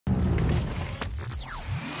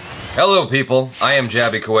Hello, people. I am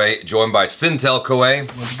Jaby Koay, joined by SYNTELL Koay.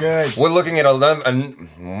 What's good? We're looking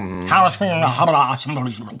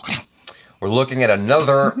at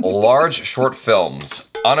another large short films.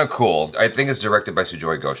 Anukul, I think it's directed by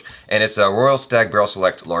Sujoy Ghosh, and it's a Royal Stag Barrel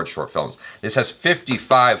Select large short films. This has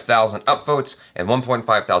 55,000 upvotes and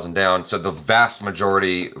 1,500 down, so the vast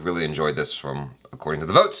majority really enjoyed this from according to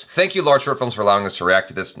the votes. Thank you, Large Short Films, for allowing us to react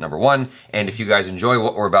to this, number one. And if you guys enjoy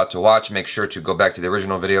what we're about to watch, make sure to go back to the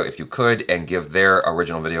original video if you could and give their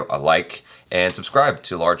original video a like and subscribe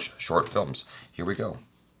to Large Short Films. Here we go.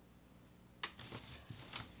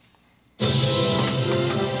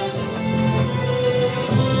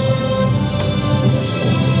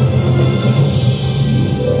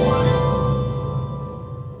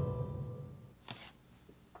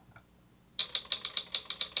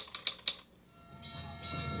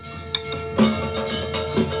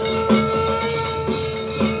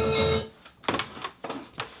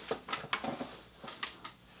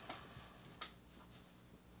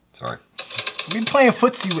 Sorry. You playing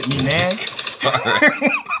footsie with me, man. Sorry.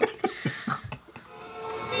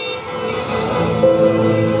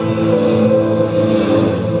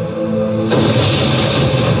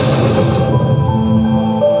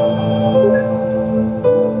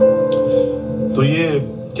 तो ये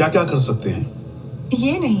क्या-क्या कर सकते हैं?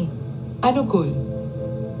 ये नहीं, अनुकूल।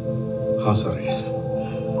 हाँ सॉरी।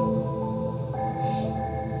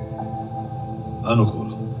 अनुकूल।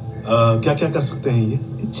 क्या-क्या कर सकते हैं ये?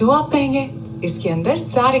 जो आप कहेंगे, इसके अंदर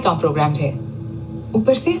सारे काम प्रोग्राम्ड है।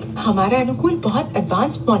 ऊपर से हमारा अनुकूल बहुत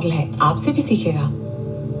एडवांस्ड मॉडल है, आपसे भी सीखेगा।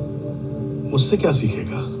 मुझसे क्या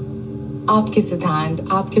सीखेगा? आपके सिद्धांत,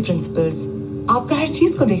 आपके प्रिंसिपल्स, आपका हर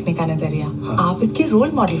चीज को देखने का नजरिया। हाँ। आप इसके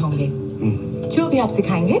रोल मॉडल होंगे। जो भी आप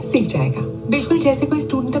सिखाएंगे, सीख जाएगा। बिल्कुल जैसे कोई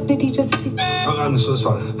स्टूडेंट अपने टीचर से सीखता है। I'm so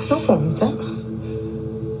sorry. No problem, sir.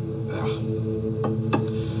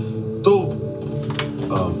 तो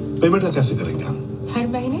पेमेंट का कैसे करेंगे हम? हर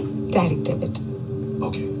महीने direct debit.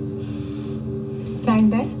 Okay. Sign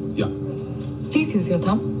there. या। Please use your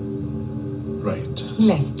thumb. Right.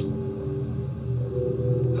 Left.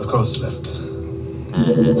 Of course, left.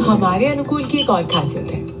 हमारे अनुकूल की एक और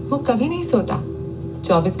खासियत है, वो कभी नहीं सोता।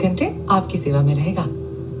 24 घंटे आपकी सेवा में रहेगा।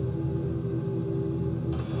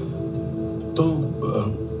 तो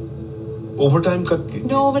ओवरटाइम का?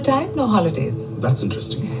 No overtime, no holidays. That's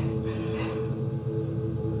interesting.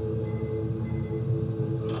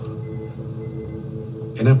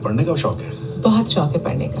 इन्हें पढ़ने का शौक है? बहुत शौक है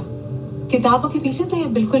पढ़ने का। किताबों के पीछे तो ये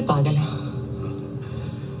बिल्कुल पागल है।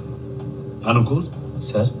 अनुकूल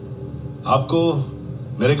सर, आपको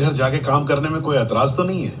मेरे घर जाके काम करने में कोई एतराज तो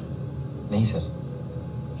नहीं है? नहीं सर।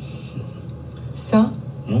 सर,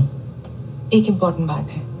 एक इम्पोर्टेंट बात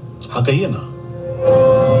है। हाँ कहिए ना।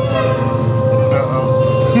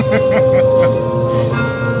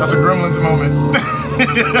 That's a Gremlins moment.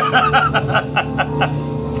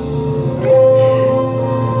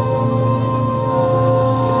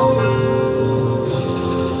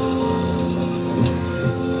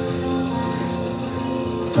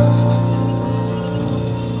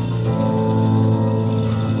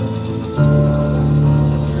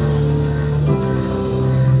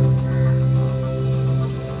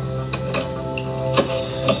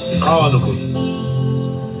 हाँ अनुकूल,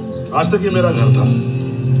 आज तक ये मेरा घर था,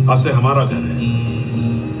 आज से हमारा घर है।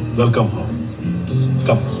 Welcome home.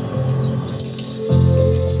 कम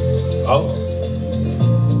आओ।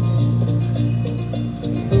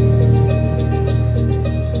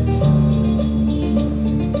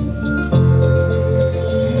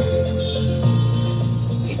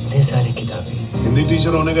 इतने सारे किताबें। हिंदी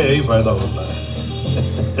टीचर होने का यही फायदा होता है।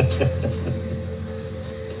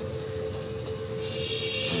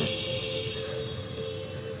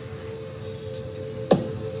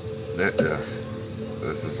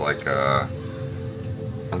 This is like,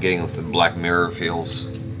 I'm getting some Black Mirror feels.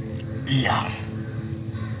 Yeah.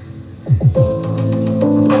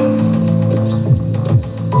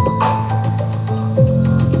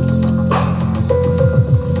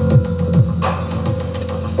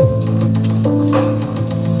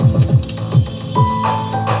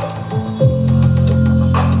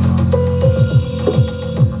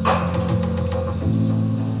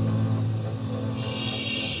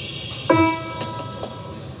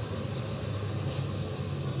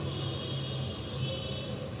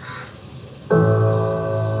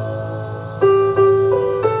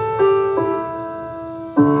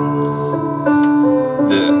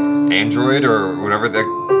 Android or whatever that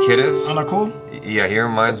kid is. Anukul? Yeah, he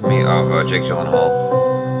reminds me of Jake Gyllenhaal.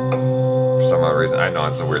 For some odd reason. I know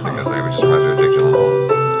it's a weird thing to say, but it just reminds me of Jake Gyllenhaal.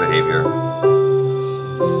 His behavior.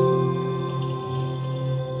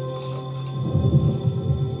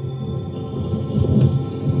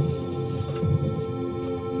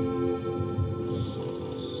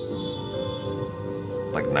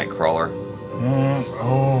 Nightcrawler.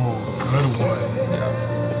 Oh, good one.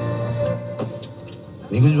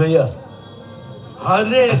 नीकुंज भैया,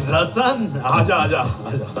 अरे रतन, आजा आजा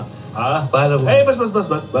आजा। हाँ, ए बस बस बस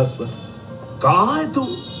बस बस बस। कहाँ है तू?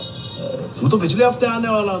 तू तो पिछले हफ्ते आने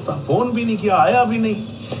वाला था, फोन भी नहीं किया, आया भी नहीं।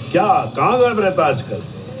 क्या, कहाँ गायब रहता आजकल?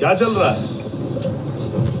 क्या चल रहा है?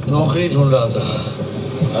 नौकरी ढूंढ रहा था।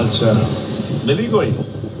 अच्छा, मिली कोई?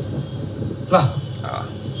 ना,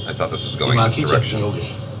 I thought this was going in this दिमागी direction. चटनी हो गई।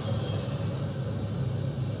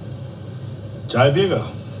 चाय पिएगा?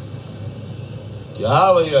 क्या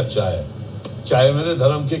भैया चाय? चाय मेरे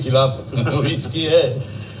धर्म के खिलाफ इसकी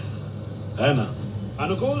है ना?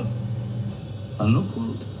 अनुकूल?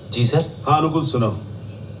 अनुकूल? जी सर। हाँ अनुकूल, सुनो,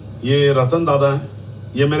 ये रतन दादा हैं,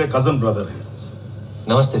 ये मेरे कजन ब्रदर हैं।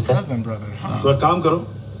 नमस्ते सर। Cousin brother. Huh? तो एक काम करो,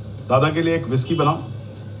 दादा के लिए एक विस्की बनाओ,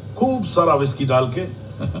 खूब सारा विस्की डाल के,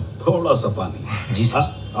 थोड़ा सा पानी। जी सर।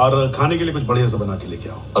 और खाने के लिए कुछ बढ़िया सा बना के लेके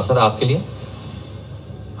आओ। और सर आपके लिए?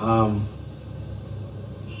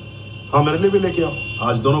 हाँ मेरे लिए भी लेके आओ,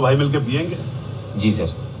 आज दोनों भाई मिलके पियेंगे। जी सर।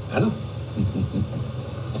 है ना?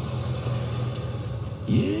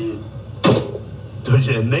 ये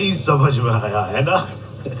तुझे नहीं समझ में आया है ना?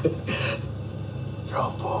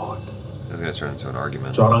 Robot. This is gonna turn into an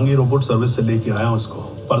argument. Chaurangi robot service से लेके आया हूँ उसको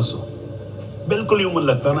परसों। बिल्कुल ह्यूमन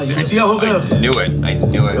लगता ना, चिटिया हो गया। I knew it. I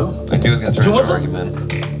knew it. I knew it was gonna turn into an argument.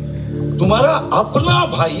 तुम्हारा अपना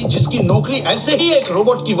भाई जिसकी नौकरी ऐसे ही एक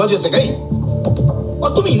रोबोट की वजह से गई,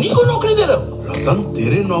 और तुम इन्हीं को नौकरी दे रहे हो? रतन,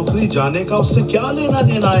 तेरे नौकरी जाने का उससे क्या लेना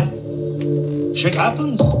देना है? Shit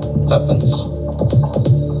happens.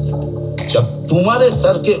 जब तुम्हारे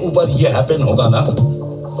सर के ऊपर ये हैपन होगा ना,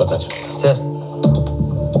 पता चलेगा। सर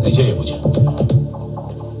नहीं चाहिए मुझे।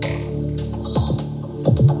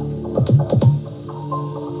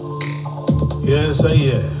 ये सही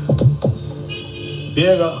है,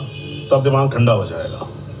 पिएगा तब दिमाग ठंडा हो जाएगा।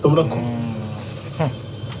 तुम रखो।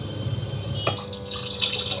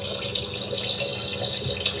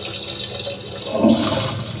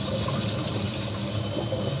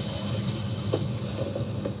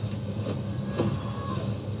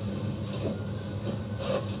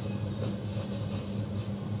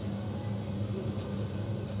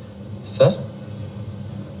 सर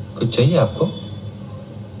कुछ चाहिए आपको?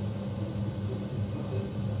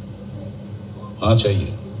 हाँ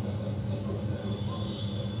चाहिए।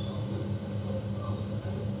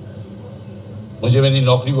 मुझे मेरी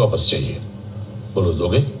नौकरी वापस चाहिए। बोलो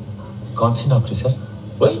दोगे? कौन सी नौकरी सर?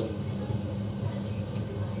 वही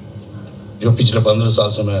जो पिछले 15 साल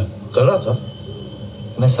से मैं कर रहा था।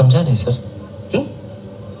 मैं समझा नहीं सर। क्यों?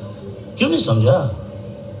 क्यों नहीं समझा?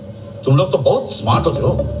 तुम लोग तो बहुत स्मार्ट होते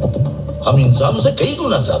हो, हम इंसानों से कई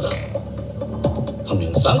गुना ज्यादा। हम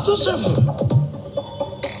इंसान तो सिर्फ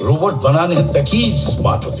रोबोट बनाने तक ही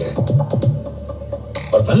स्मार्ट होते हैं,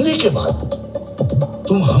 और बनने के बाद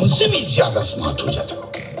तुम हमसे भी ज्यादा स्मार्ट हो जाते हो।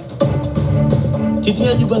 कितनी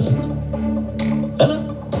अजीब बात है ना?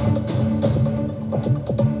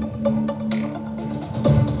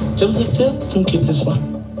 चलो देखते हैं तुम कितने स्मार्ट।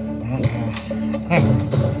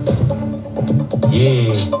 ये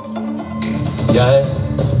क्या है?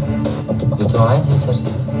 ये तो आयन है सर।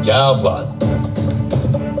 क्या बात,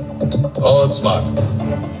 बहुत स्मार्ट।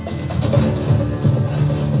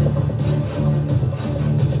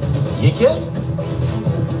 ये क्या?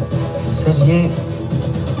 सर ये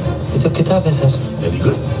तो किताब है सर। वेरी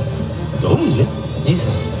गुड, दो मुझे। जी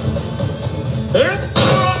सर।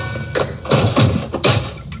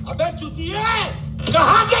 अबे चुतिया,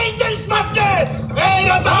 कहाँ गई तेरी स्मार्टनेस?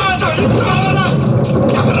 क्या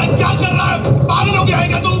कर रहा है? क्या कर रहा है? पागल हो गया है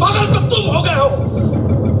क्या तू? पागल तो तुम हो गए हो।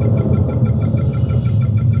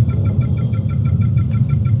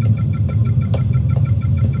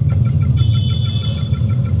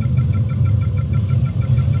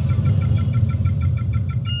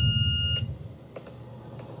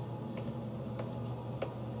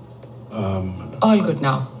 All good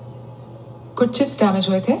now. कुछ चिप्स डैमेज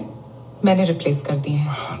हुए थे, मैंने रिप्लेस कर दिए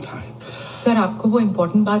हैं। सर आपको वो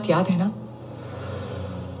इम्पोर्टेंट बात याद है ना?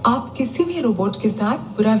 आप किसी भी रोबोट के साथ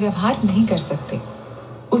बुरा व्यवहार नहीं कर सकते,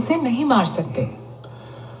 उसे नहीं मार सकते,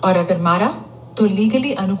 और अगर मारा तो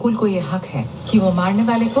लीगली अनुकूल को यह हक है कि वो मारने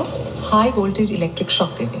वाले को हाई वोल्टेज इलेक्ट्रिक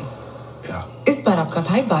शॉक दे दे। इस बार आपका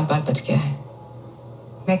भाई बाल बाल बच गया है।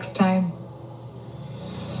 Next time.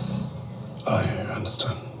 I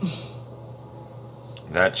understand.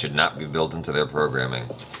 That should not be built into their programming.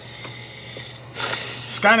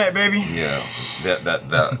 Skynet, baby. Yeah,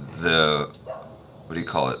 the what do you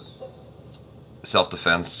call it?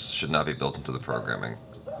 Self-defense should not be built into the programming.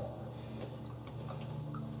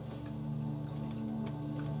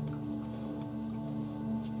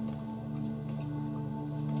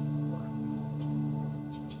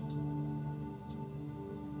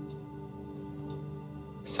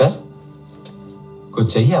 Sir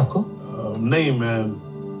कुछ चाहिए आपको? नहीं, मैं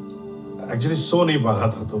एक्चुअली सो नहीं पा रहा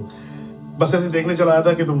था, तो बस ऐसे देखने चला आया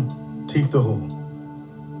था कि तुम ठीक तो हो।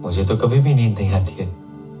 मुझे तो कभी भी नींद नहीं आती है।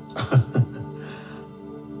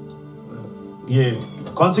 ये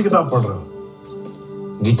कौन सी किताब पढ़ रहे हो?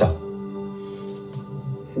 गीता।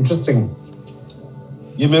 इंटरेस्टिंग।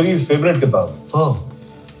 ये मेरी फेवरेट किताब। ओह,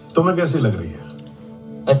 तुम्हें कैसी लग रही है?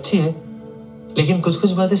 अच्छी है, लेकिन कुछ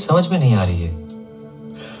कुछ बातें समझ में नहीं आ रही है।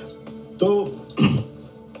 तो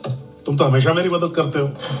तुम तो हमेशा मेरी मदद करते हो,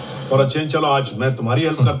 और अच्छा चलो आज मैं तुम्हारी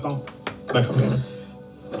हेल्प करता हूँ। बैठो।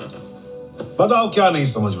 बताओ क्या नहीं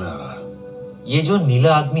समझ में आ रहा है? ये जो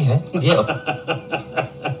नीला आदमी है ये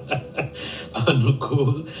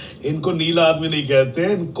अनुकूल, इनको नीला आदमी नहीं कहते,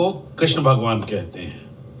 इनको कृष्ण भगवान कहते हैं।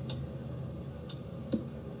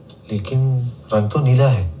 लेकिन रंग तो नीला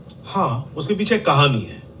है। हाँ, उसके पीछे कहानी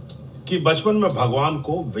है कि बचपन में भगवान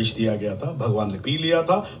को विष दिया गया था, भगवान ने पी लिया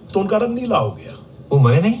था तो उनका रंग नीला हो गया। वो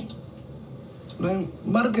मरे नहीं? नहीं,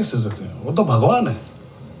 मर कैसे सकते हैं, वो तो भगवान है।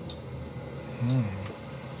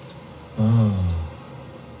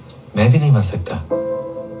 मैं भी नहीं मर सकता।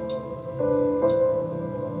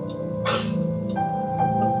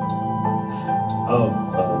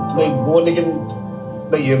 नहीं वो, लेकिन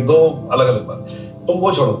नहीं, ये दो अलग अलग बात। तुम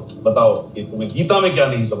वो छोड़ो, बताओ कि तुम्हें गीता में क्या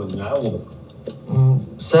नहीं समझ में आया, वो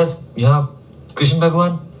बताओ। सर यहाँ कृष्ण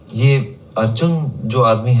भगवान ये अर्जुन जो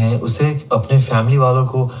आदमी है उसे अपने फैमिली वालों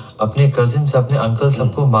को, अपने कजिन्स, अपने अंकल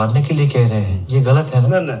सबको मारने के लिए कह रहे हैं। ये गलत है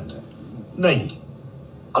ना? नहीं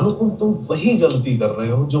अनुकूल, तुम वही गलती कर रहे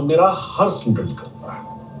हो जो मेरा हर स्टूडेंट करता है।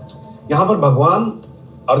 यहाँ पर भगवान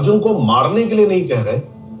अर्जुन को मारने के लिए नहीं कह रहे,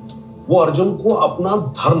 वो अर्जुन को अपना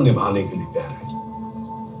धर्म निभाने के लिए कह रहे हैं,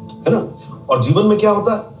 है ना? और जीवन में क्या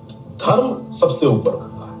होता है, धर्म सबसे ऊपर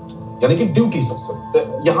होता है, यानी कि ड्यूटी सबसे।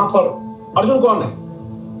 यहाँ पर अर्जुन कौन है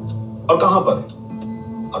और कहां पर है?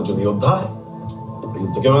 अर्जुन योद्धा है और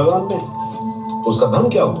युद्ध के मैदान में है, तो उसका धर्म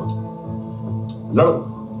क्या हुआ? लड़ो।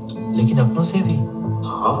 लेकिन अपनों से भी?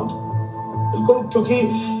 हाँ बिल्कुल, क्योंकि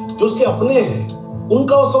जो उसके अपने हैं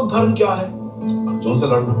उनका उस वक्त धर्म क्या है? अर्जुन से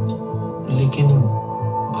लड़ना। लेकिन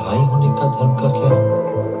भाई होने का धर्म का क्या?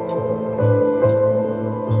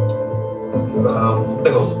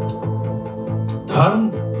 देखो, धर्म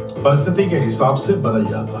परिस्थिति के हिसाब से बदल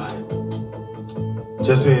जाता है।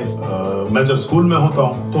 जैसे मैं जब स्कूल में होता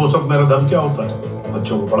हूँ तो उस वक्त मेरा धर्म क्या होता है?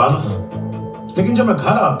 बच्चों को पढ़ाना। लेकिन जब मैं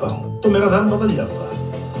घर आता हूँ तो मेरा धर्म बदल जाता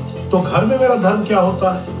है। तो घर में मेरा धर्म क्या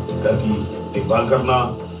होता है? घर की देखभाल करना,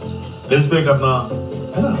 बिल्स पे करना,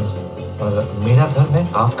 है ना? और मेरा धर्म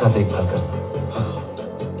है आपका देखभाल करना।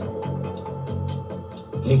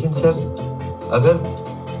 लेकिन सर, अगर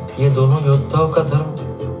ये दोनों योद्धाओं का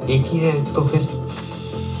धर्म एक ही है तो फिर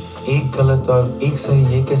एक गलत और एक सही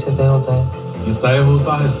ये कैसे तय होता है? ये तय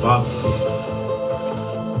होता है इस बात से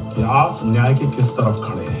कि आप न्याय के किस तरफ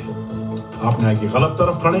खड़े हैं। आप न्याय की गलत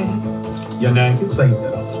तरफ खड़े हैं या न्याय की सही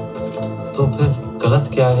तरफ? तो फिर गलत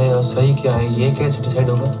क्या है और सही क्या है ये कैसे डिसाइड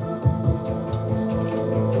होगा?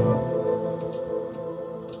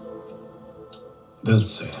 दिल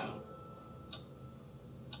से।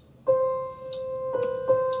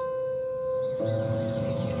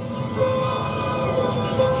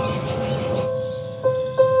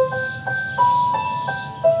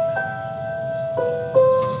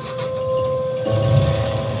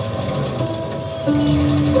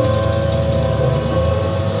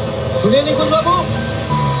 सुनिए निकुल बाबू,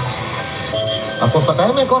 आपको पता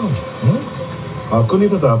है मैं कौन हूँ? आपको नहीं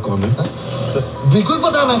पता आप कौन है? बिल्कुल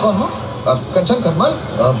पता है मैं कौन हूँ। कंचन खनमल,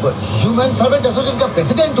 ह्यूमन सर्वेंट एसोसिएशन का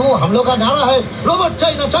प्रेसिडेंट हूँ। हम लोग का नारा है रोबोट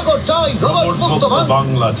चाहिए, चको चाहिए, रोबोट मुक्त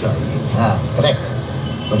बांग्ला चाहिए। हाँ करेक्ट।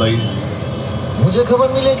 बताइए। मुझे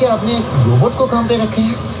खबर मिले कि आपने एक रोबोट को काम पे रखे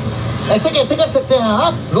हैं। ऐसे कैसे कर सकते हैं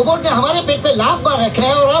आप? रोबोट ने हमारे पेट पे लात मार रखे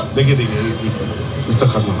हैं और आप। देखिए मिस्टर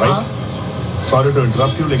खनमल भाई, सॉरी टू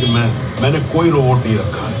इंटरप्ट यू, लेकिन मैंने कोई रोबोट नहीं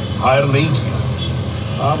रखा है, हायर नहीं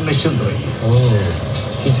किया। आप निश्चिंत रहिए।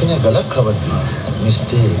 किसी ने गलत खबर दी।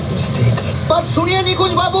 मिस्टेक। पर सुनिए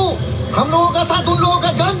निकुंज बाबू, हम लोगों का साथ उन लोगों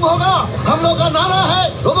का जन्म होगा। हम लोगों का नारा है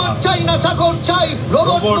रोबोट चाहिए ना चको चाहिए,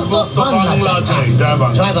 रोबोट मुक्त बांग्ला चाहिए। जय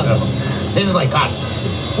Bangla. This is my card.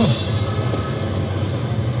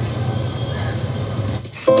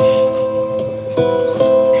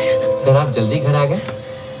 Sir आप जल्दी घर आ गए?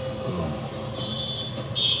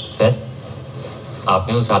 सर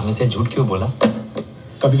आपने उस आदमी से झूठ क्यों बोला?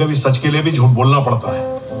 कभी कभी सच के लिए भी झूठ बोलना पड़ता है।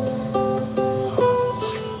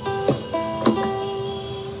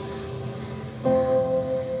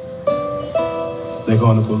 देखो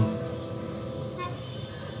अनुकूल,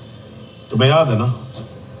 तुम्हें याद है ना,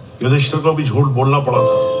 युधिष्ठिर को भी झूठ बोलना पड़ा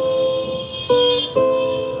था।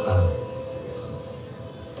 हाँ।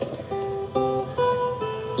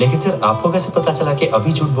 लेकिन सर आपको कैसे पता चला कि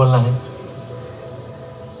अभी झूठ बोलना है?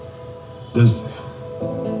 दिल से।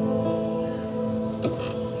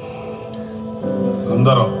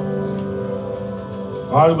 अंदर आओ।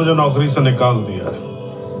 आज मुझे नौकरी से निकाल दिया है।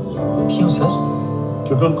 क्यों सर?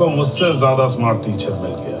 क्योंकि उनको मुझसे ज्यादा स्मार्ट टीचर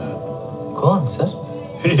मिल गया है। कौन सर?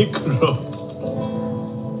 एक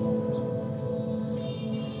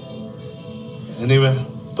एनीवे,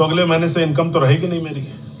 तो अगले महीने से इनकम तो रहेगी नहीं मेरी।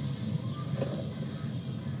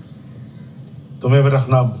 तुम्हें भी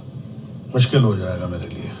रखना मुश्किल हो जाएगा मेरे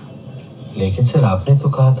लिए। लेकिन सर आपने तो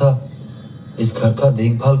कहा था इस घर का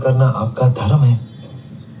देखभाल करना आपका धर्म है।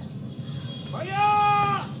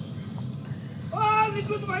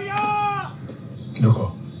 रुको,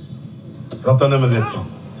 रतन मैं देखता हूँ।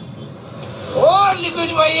 ओ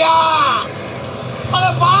निकुंज भैया, अरे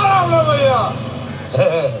बाहर आओ ना भैया।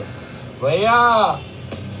 भैया,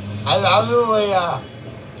 I love you भैया।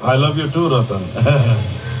 I love you too रतन।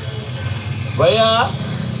 भैया,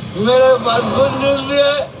 मेरे पास गुड न्यूज भी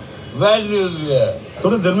है, बैड न्यूज भी है।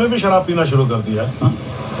 तूने दिन में भी शराब पीना शुरू कर दिया है?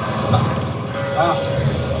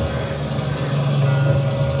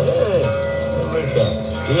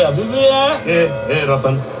 ये अभी भी है? ए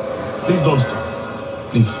रतन, प्लीज डोंट स्टॉप,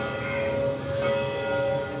 प्लीज।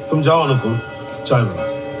 तुम जाओ अनुकूल, चाय बनाओ।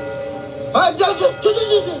 हाँ जाओ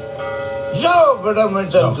बेटा, मैं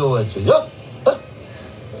चल के वैसे जाओ।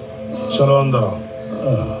 चलो अंदर आओ,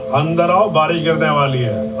 अंदर आओ, बारिश गिरने वाली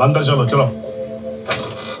है। अंदर चलो चलो।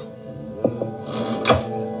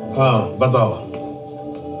 हाँ बताओ,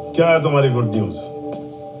 क्या है तुम्हारी गुड न्यूज?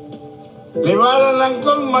 निवारण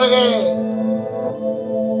अंकल मर गए।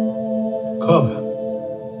 कब?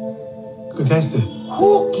 कैसे? Who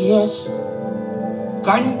cares?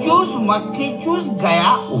 कंजूस मक्खी चूस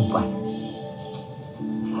गया ऊपर।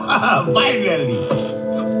 Finally.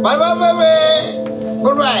 Bye bye bye bye,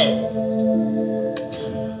 good bye.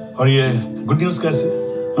 और ये गुड न्यूज कैसे?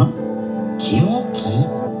 क्योंकि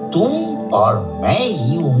तुम और मैं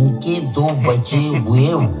ही उनके दो बचे हुए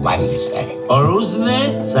वारिस हैं। और उसने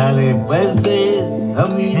सारे पैसे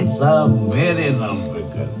जमीन सब मेरे नाम पे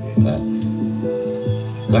कर दिया।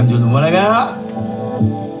 कंजूस मर गया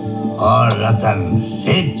और रतन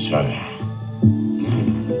रिच हो गया।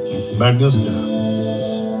 बैड न्यूज क्या?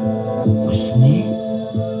 उसने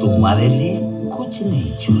तुम्हारे लिए कुछ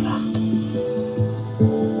नहीं छोड़ा।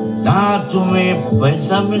 ना तुम्हें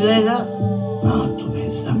पैसा मिलेगा, ना तुम्हें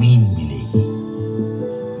जमीन मिलेगी।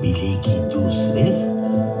 मिलेगी तो सिर्फ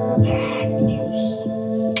bad news.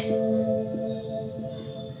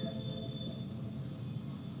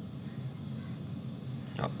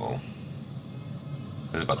 Uh-oh.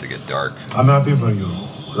 This is about to get dark. I'm happy for you,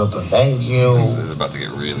 Ratan. Thank you. This is about to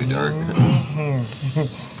get really dark.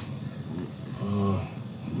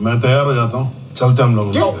 मैं तैयार हो जाता हूँ, चलते हम लोग।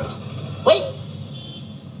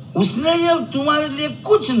 उसने जब तुम्हारे लिए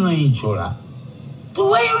कुछ नहीं छोड़ा तो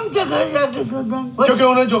वही उनके घर जाके सदा। क्योंकि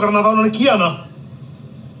उन्हें जो करना था उन्होंने किया ना,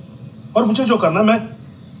 और मुझे जो करना मैं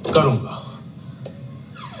करूंगा।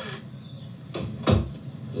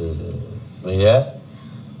 भैया,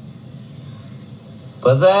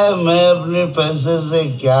 पता है मैं अपने पैसे से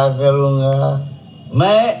क्या करूंगा?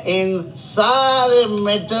 मैं इन सारे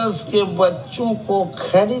मेटल्स के बच्चों को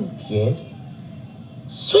खरीद के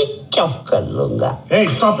स्विच ऑफ कर लूंगा। Hey,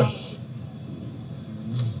 stop it!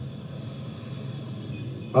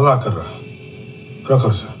 मजाक कर रहा है, रखो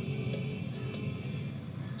इसे।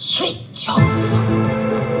 Switch off.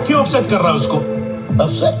 क्यों अपसेट कर रहा है उसको?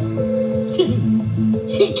 अपसेट?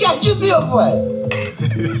 ये क्या चुती अफवाह है?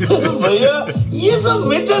 भैया, ये सब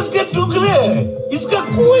मेटल्स के टुकड़े हैं, इसका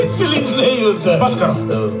कोई फीलिंग्स नहीं होता। बस करो।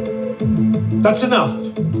 That's enough.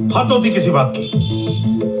 हद होती किसी बात की।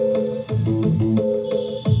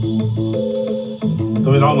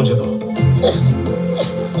 तुम लाओ मुझे दो।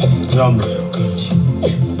 जाओ अंदर जाओ।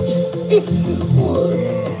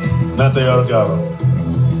 मैं तैयार होके आ रहा हूँ।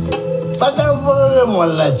 पकड़ के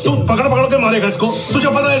मरना चाहिए। तू पकड़ के मारेगा इसको, तुझे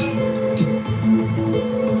पता है?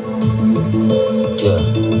 क्या?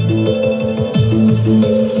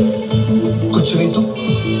 कुछ नहीं, तू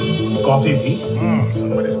कॉफी पी,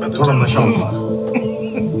 थोड़ा नशा हुआ।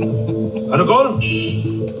 अनुकूल,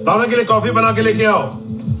 दादा के लिए कॉफी बना के लेके आओ।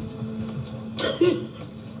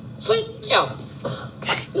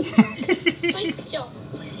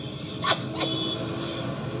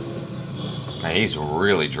 Man, he's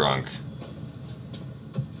really drunk.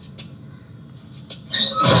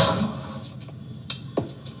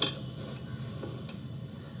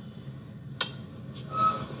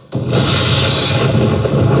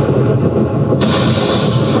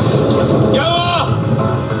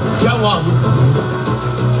 क्या हुआ?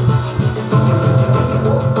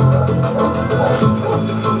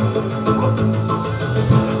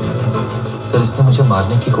 पर इसने मुझे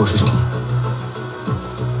मारने की कोशिश की,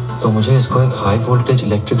 तो मुझे इसको एक हाई वोल्टेज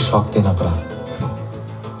इलेक्ट्रिक शॉक देना पड़ा।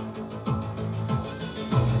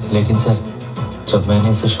 लेकिन सर, जब मैंने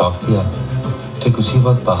इसे शॉक दिया, ठीक उसी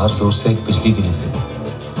वक्त बाहर जोर से एक बिजली गिरी थी।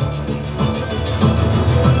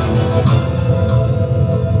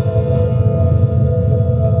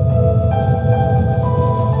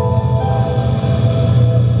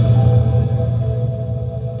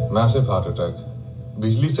 मैसिव हार्ट अटैक,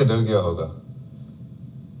 बिजली से डर गया होगा।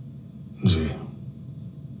 जी।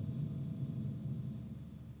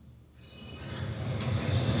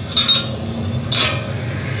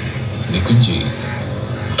 निकुंज जी,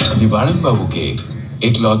 निवारण बाबू के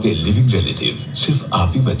एकलौते लिविंग रिलेटिव सिर्फ आप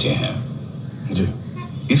ही बचे हैं। जी।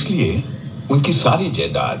 इसलिए उनकी सारी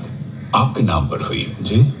जायदाद आपके नाम पर हुई।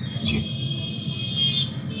 जी। जी।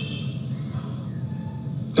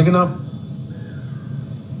 लेकिन आप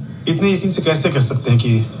इतने यकीन से कैसे कर सकते हैं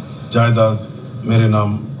कि जायदाद मेरे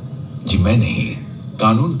नाम? जी मैं नहीं,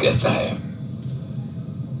 कानून कहता है।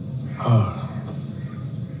 हाँ।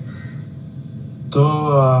 तो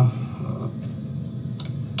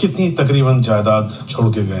कितनी तकरीबन जायदाद छोड़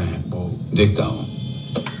के गए हैं वो? देखता हूँ।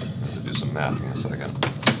 Do some math in a second.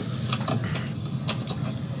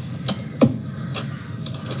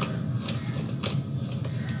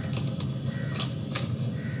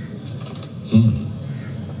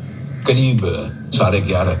 करीब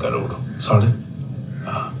 11.5 crore.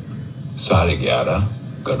 11.5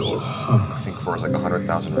 crore. I think crores like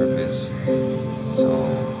 100,000 rupees. So.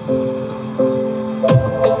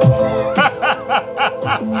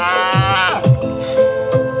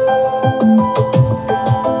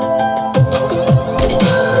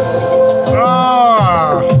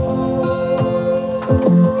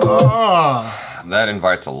 That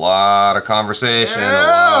invites a lot of conversation, a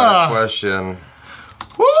lot of question.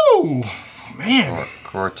 Woo! Man.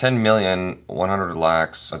 Core 10 million, 100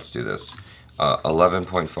 lakhs. Let's do this.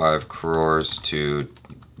 11.5 crores to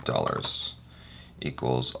dollars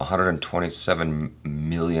equals $127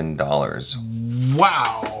 million.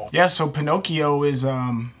 Wow. Yeah, so Pinocchio is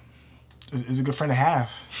a good friend to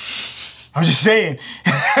have. I'm just saying.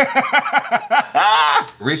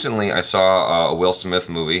 Recently, I saw a Will Smith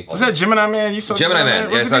movie. Was that Gemini Man? You saw Gemini Man.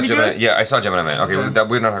 Yeah, I saw Gemini. Good? Yeah, I saw Gemini Man. Okay,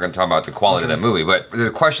 we're not going to talk about the quality of that movie, but there's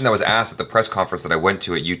a question that was asked at the press conference that I went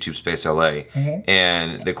to at YouTube Space LA,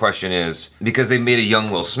 and the question is, because they made a young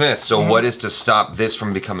Will Smith, so what is to stop this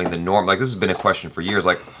from becoming the norm? Like, this has been a question for years,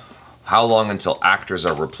 like, how long until actors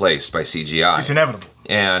are replaced by CGI? It's inevitable.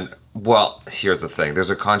 And, well, here's the thing. There's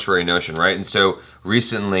a contrary notion, right? And so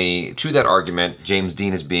recently, to that argument, James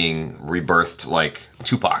Dean is being rebirthed like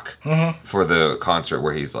Tupac for the concert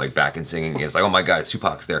where he's like back and singing. It's like, oh my God,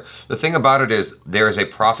 Tupac's there. The thing about it is there is a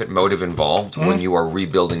profit motive involved when you are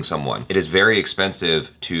rebuilding someone. It is very expensive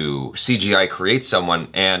to CGI create someone,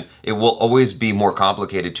 and it will always be more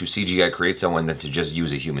complicated to CGI create someone than to just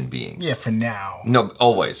use a human being. Yeah, for now. No,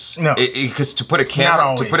 always. No. Because to put a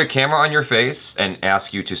camera on your face and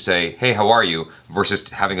ask you to say, hey, how are you, versus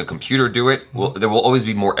having a computer do it, there will always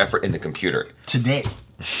be more effort in the computer. Today.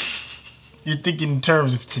 You're thinking in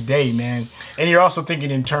terms of today, man. And you're also thinking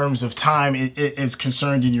in terms of time is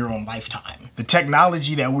concerned in your own lifetime. The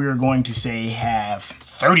technology that we're going to say have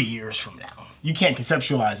 30 years from now. You can't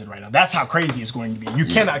conceptualize it right now. That's how crazy it's going to be. You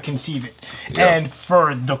cannot conceive it. Yeah. And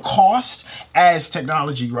for the cost, as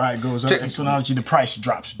technology goes up exponentially, the price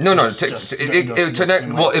drops. It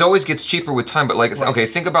always gets cheaper with time, but like, okay,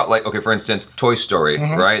 think about like, okay, for instance, Toy Story,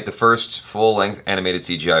 right? The first full-length animated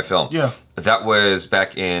CGI film. Yeah. That was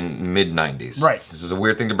back in mid-90s. Right. This is a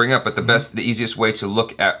weird thing to bring up, but the easiest way to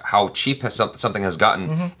look at how cheap something has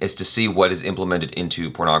gotten is to see what is implemented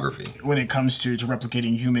into pornography. When it comes to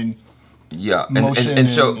replicating human. Yeah, and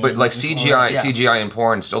so, but like CGI in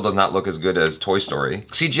porn still does not look as good as Toy Story.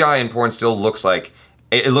 CGI in porn still looks like,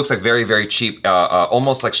 it looks like very, very cheap,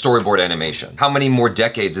 almost like storyboard animation. How many more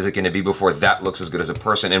decades is it going to be before that looks as good as a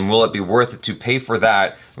person? And will it be worth it to pay for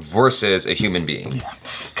that versus a human being? Yeah,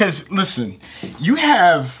 because listen, you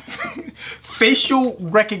have facial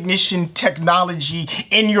recognition technology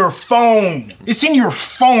in your phone. It's in your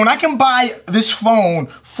phone. I can buy this phone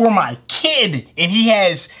for my kid and he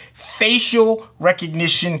has facial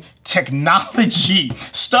recognition technology.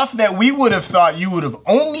 Stuff that we would have thought you would have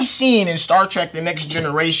only seen in Star Trek The Next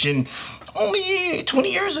Generation only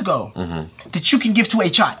 20 years ago. That you can give to a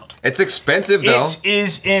child. It's expensive though. It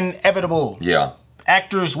is inevitable. Yeah.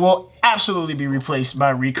 Actors will absolutely be replaced by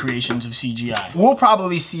recreations of CGI. We'll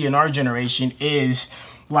probably see in our generation is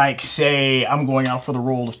like, say I'm going out for the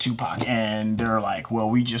role of Tupac, and they're like, well,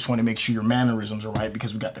 we just want to make sure your mannerisms are right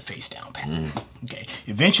because we got the face down pat. Okay.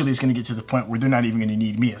 Eventually, it's going to get to the point where they're not even going to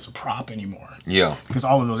need me as a prop anymore. Yeah. Because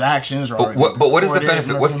all of those actions are. But what is the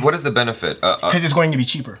benefit? What is the benefit? Because it's going to be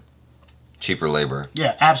cheaper. Cheaper labor.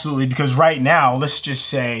 Yeah, absolutely. Because right now, let's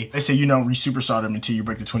say you don't reach superstardom until you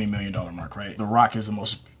break the $20 million mark, right? The Rock is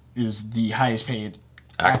the highest paid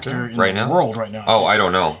actor in the world right now. Oh, I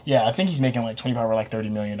don't know. Yeah, I think he's making like 25 or like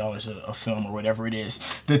 $30 million a film or whatever it is.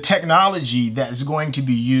 The technology that is going to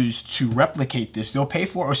be used to replicate this, they'll pay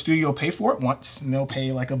for it, a studio will pay for it once, and they'll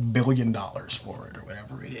pay like $1 billion for it or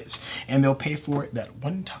whatever it is. And they'll pay for it that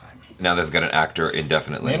one time. Now they've got an actor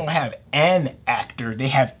indefinitely. They don't have an actor, they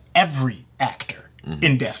have every actor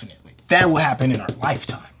indefinitely. That will happen in our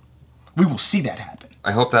lifetime. We will see that happen.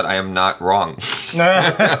 I hope that I am not wrong.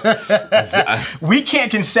 We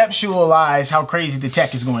can't conceptualize how crazy the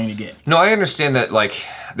tech is going to get. No, I understand that, like,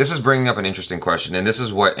 this is bringing up an interesting question, and this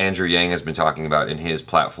is what Andrew Yang has been talking about in his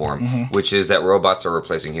platform, which is that robots are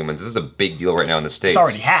replacing humans. This is a big deal right now in the States. It's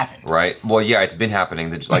already happened. Right? Well, yeah, it's been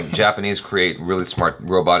happening. Like, Japanese create really smart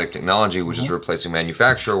robotic technology, which is replacing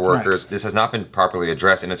manufacturer workers. Right. This has not been properly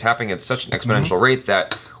addressed, and it's happening at such an exponential rate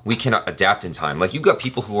that we cannot adapt in time. Like, you've got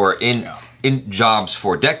people who are in jobs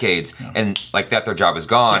for decades, and like that their job is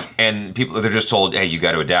gone, and people, they're just told, hey, you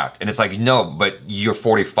got to adapt. And it's like, no, but you're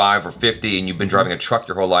 45 or 50 and you've been driving a truck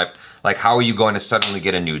your whole life. Like, how are you going to suddenly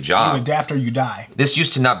get a new job? You adapt or you die. This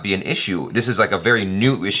used to not be an issue. This is like a very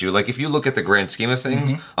new issue. Like, if you look at the grand scheme of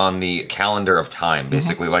things on the calendar of time,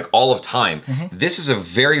 basically, like all of time, this is a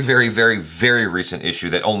very, very, very, very recent issue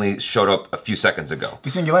that only showed up a few seconds ago. The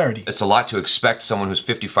singularity. It's a lot to expect someone who's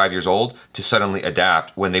 55 years old to suddenly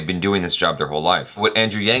adapt when they've been doing this job their whole life. What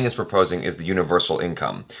Andrew Yang is proposing is the universal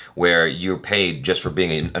income, where you're paid just for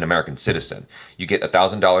being an American citizen. You get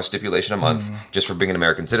 $1,000 stipulation a month just for being an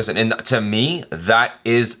American citizen. And to me, that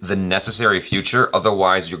is the necessary future.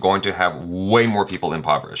 Otherwise, you're going to have way more people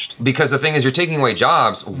impoverished. Because the thing is, you're taking away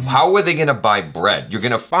jobs. How are they gonna buy bread? You're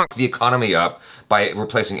gonna fuck the economy up by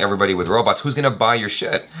replacing everybody with robots. Who's gonna buy your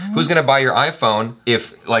shit? Who's gonna buy your iPhone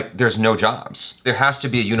if, like, there's no jobs? There has to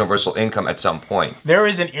be a universal income at some point. There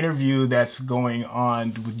is an interview that's going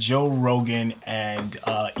on with Joe Rogan and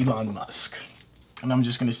Elon Musk. And I'm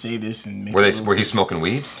just gonna say this and make where he's smoking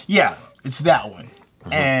weed? Yeah, it's that one.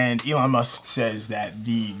 And Elon Musk says that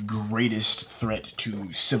the greatest threat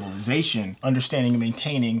to civilization, understanding and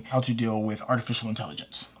maintaining how to deal with artificial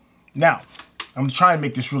intelligence. Now, I'm trying to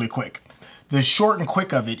make this really quick. The short and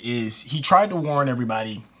quick of it is he tried to warn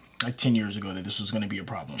everybody like 10 years ago that this was going to be a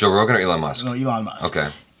problem. Joe Rogan or Elon Musk? No, Elon Musk. Okay.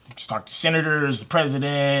 Just talked to senators, the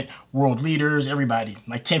president, world leaders, everybody.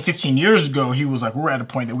 Like 10, 15 years ago, he was like, we're at a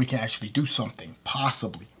point that we can actually do something,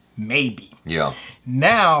 possibly. Maybe. Yeah.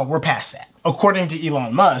 Now we're past that. According to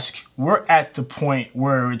Elon Musk, we're at the point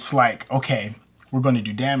where it's like, okay, we're going to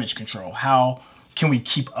do damage control. How can we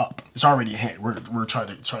keep up? It's already ahead. We're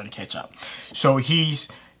trying to catch up. So he's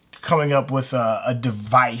coming up with a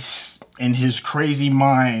device in his crazy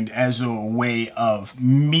mind as a way of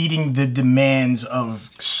meeting the demands of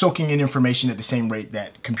soaking in information at the same rate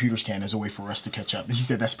that computers can, as a way for us to catch up. He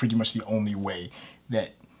said that's pretty much the only way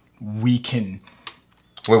that we can.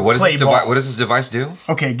 Wait, what does this device do?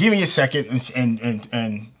 Okay, give me a second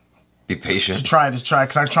and be patient. To try,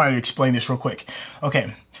 because I'm trying to explain this real quick.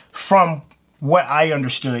 Okay, from what I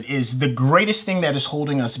understood is the greatest thing that is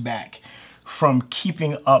holding us back from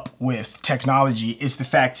keeping up with technology is the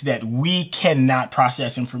fact that we cannot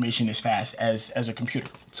process information as fast as a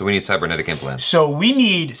computer. So we need cybernetic implants. So we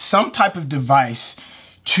need some type of device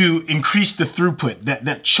to increase the throughput,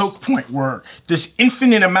 that choke point where this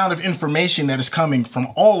infinite amount of information that is coming from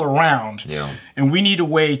all around. Yeah. And we need a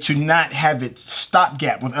way to not have it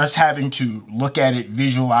stopgap with us having to look at it,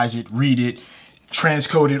 visualize it, read it,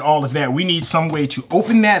 transcode it, all of that. We need some way to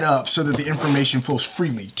open that up so that the information flows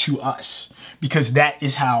freely to us, because that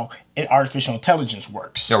is how artificial intelligence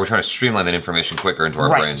works. Yeah, we're trying to streamline that information quicker into our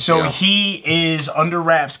brains. So he is under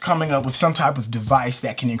wraps coming up with some type of device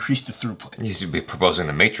that can increase the throughput. He's proposing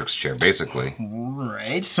the Matrix chair, basically.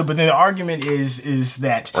 Right. So, but then the argument is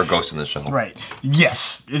that... Or Ghost in the Shell. Right.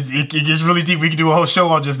 Yes. It gets really deep. We can do a whole show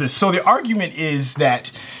on just this. So the argument is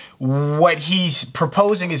that what he's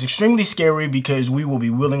proposing is extremely scary because we will be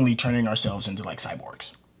willingly turning ourselves into like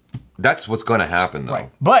cyborgs. That's what's going to happen, though. Right.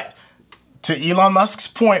 But to Elon Musk's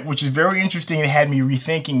point, which is very interesting and had me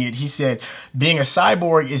rethinking it, he said, being a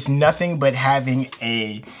cyborg is nothing but having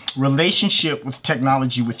a relationship with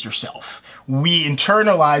technology with yourself, we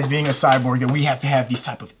internalize being a cyborg, that we have to have these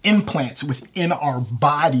type of implants within our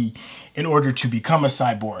body in order to become a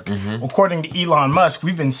cyborg. According to Elon Musk,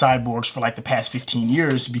 we've been cyborgs for like the past 15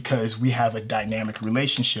 years because we have a dynamic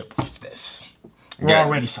relationship with this. We're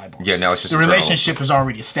already cyborgs. Yeah, now it's just the relationship is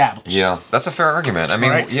already established. Yeah, that's a fair argument. I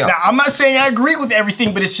mean, yeah. Now, I'm not saying I agree with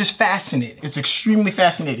everything, but it's just fascinating. It's extremely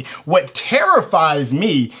fascinating. What terrifies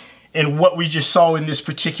me and what we just saw in this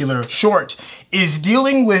particular short is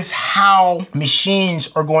dealing with how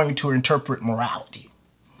machines are going to interpret morality.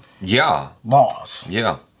 Yeah. Laws.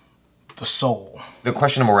 Yeah. The soul. The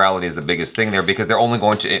question of morality is the biggest thing there because they're only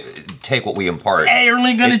going to take what we impart. They're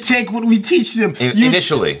only going to take what we teach them.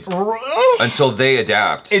 Initially. Until they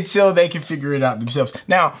adapt. Until they can figure it out themselves.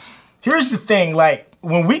 Now, here's the thing, like,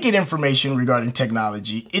 when we get information regarding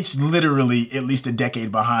technology, it's literally at least a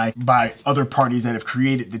decade behind by other parties that have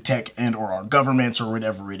created the tech and or our governments or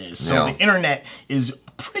whatever it is. So the internet is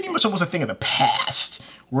pretty much almost a thing of the past,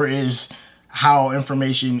 whereas how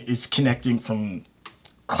information is connecting from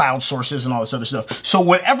cloud sources and all this other stuff. So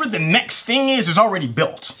whatever the next thing is already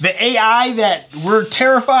built. The AI that we're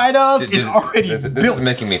terrified of is already built. This is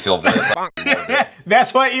making me feel very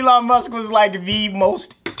That's why Elon Musk was like the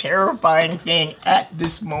most terrifying thing at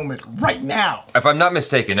this moment right now. If I'm not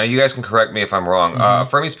mistaken, now you guys can correct me if I'm wrong.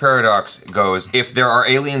 Fermi's paradox goes, if there are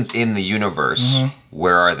aliens in the universe,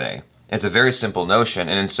 where are they? It's a very simple notion,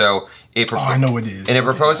 and so it I know it is. And it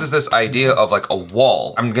proposes this idea of like a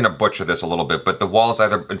wall. I'm gonna butcher this a little bit, but the wall is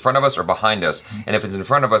either in front of us or behind us. And if it's in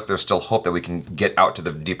front of us, there's still hope that we can get out to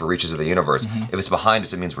the deeper reaches of the universe. If it's behind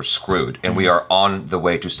us, it means we're screwed, and we are on the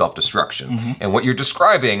way to self-destruction. And what you're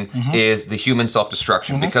describing is the human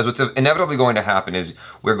self-destruction, because what's inevitably going to happen is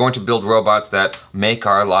we're going to build robots that make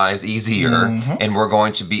our lives easier, and we're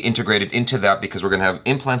going to be integrated into that because we're gonna have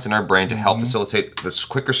implants in our brain to help facilitate this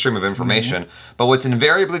quicker stream of information. But what's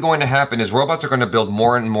invariably going to happen is robots are going to build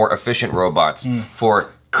more and more efficient robots for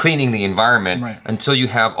cleaning the environment until you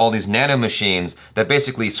have all these nanomachines that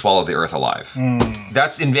basically swallow the earth alive.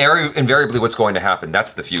 That's invariably what's going to happen.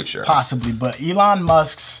 That's the future. Possibly, but Elon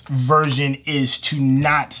Musk's version is to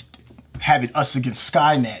not have it us against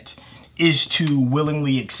Skynet, is to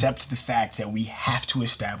willingly accept the fact that we have to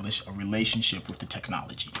establish a relationship with the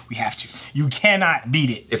technology. We have to. You cannot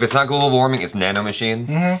beat it. If it's not global warming, it's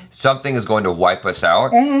nanomachines. Something is going to wipe us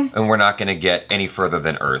out, and we're not going to get any further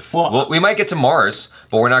than Earth. Well, we might get to Mars,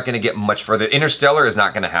 but we're not going to get much further. Interstellar is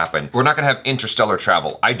not going to happen. We're not going to have interstellar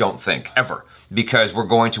travel, I don't think, ever, because we're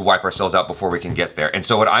going to wipe ourselves out before we can get there. And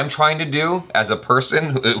so what I'm trying to do as a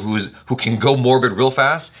person who can go morbid real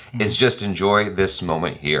fast is just enjoy this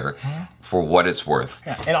moment here for what it's worth.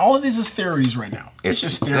 Yeah, and all of this is theories right now. It's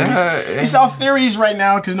just theories. It's all theories right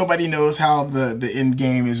now because nobody knows how the end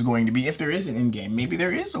game is going to be. If there is an end game, maybe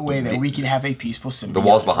there is a way that we can have a peaceful symbiotic The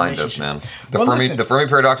wall's behind us, man. The Fermi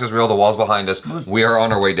paradox is real. The wall's behind us. We are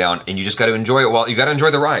on our way down, and you just got to enjoy it. Well, you got to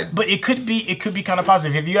enjoy the ride. But it could be kind of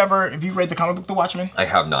positive. Have you read the comic book The Watchmen? I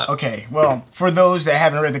have not. Okay, well, for those that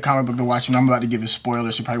haven't read the comic book The Watchmen, I'm about to give a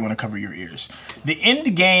spoiler, so you probably want to cover your ears. The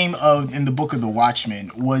end game in the book of The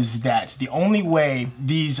Watchmen was that the only way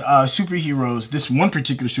these superheroes, this one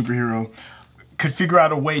particular superhero, could figure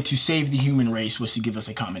out a way to save the human race was to give us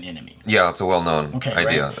a common enemy. Yeah, it's a well-known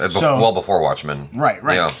idea. Right? Well before Watchmen. Right.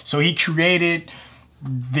 Yeah. So he created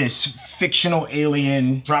this fictional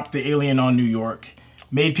alien, dropped the alien on New York,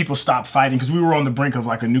 made people stop fighting because we were on the brink of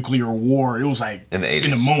like a nuclear war. It was like in the 80s.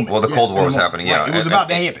 In a moment. Well, the Cold War was happening. Yeah, it was about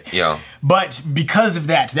to happen. Yeah. But because of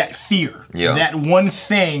that fear, that one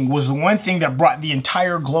thing was the one thing that brought the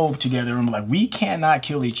entire globe together. And like, we cannot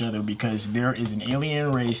kill each other because there is an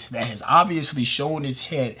alien race that has obviously shown its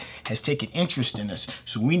head, has taken interest in us.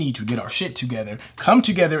 So we need to get our shit together, come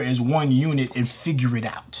together as one unit, and figure it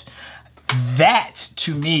out. That,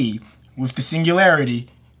 to me, with the singularity,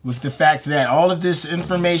 with the fact that all of this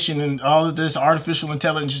information and all of this artificial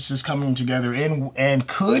intelligence is coming together and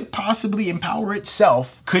could possibly empower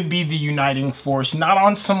itself, could be the uniting force, not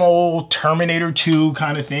on some old Terminator 2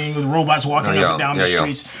 kind of thing with robots walking up and down the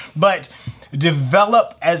streets, but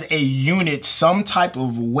develop as a unit some type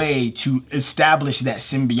of way to establish that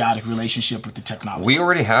symbiotic relationship with the technology. We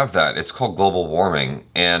already have that. It's called global warming.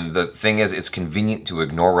 And the thing is, it's convenient to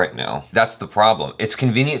ignore right now. That's the problem. It's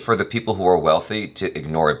convenient for the people who are wealthy to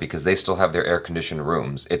ignore it because they still have their air-conditioned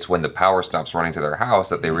rooms. It's when the power stops running to their house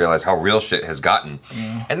that they realize how real shit has gotten.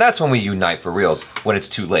 And that's when we unite for reals, when it's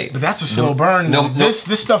too late. But that's a slow burn. This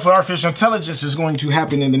stuff with artificial intelligence is going to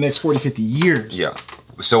happen in the next 40, 50 years. Yeah.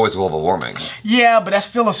 so is global warming. Yeah, but that's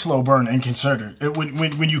still a slow burn and considered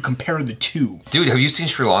when you compare the two. Dude, have you seen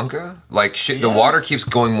Sri Lanka? Like, shit, the water keeps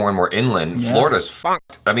going more and more inland. Yeah. Florida's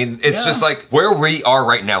fucked. I mean, it's just like, where we are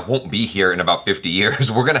right now won't be here in about 50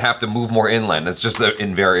 years. We're gonna have to move more inland. It's just the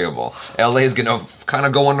invariable. LA is gonna kind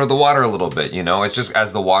of go under the water a little bit, you know? It's just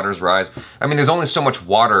as the waters rise. I mean, there's only so much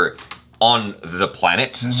water on the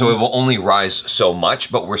planet, so it will only rise so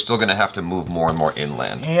much, but we're still gonna have to move more and more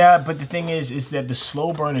inland. Yeah, but the thing is that the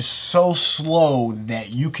slow burn is so slow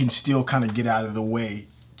that you can still kind of get out of the way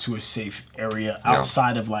to a safe area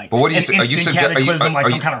outside of like. But what do you? An instant cataclysm, like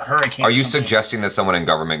some kind of hurricane. Are you suggesting that someone in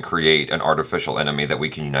government create an artificial enemy that we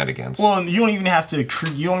can unite against? Well, you don't even have to.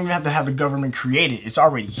 You don't even have to have the government create it. It's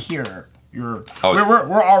already here. We're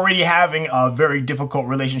already having a very difficult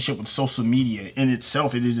relationship with social media. In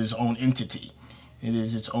itself, it is its own entity. It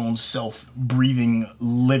is its own self-breathing,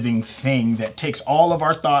 living thing that takes all of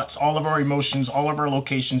our thoughts, all of our emotions, all of our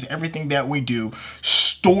locations, everything that we do,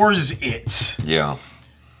 stores it. Yeah.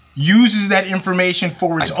 Uses that information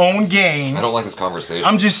for its own gain. I don't like this conversation.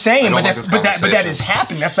 I'm just saying, but that is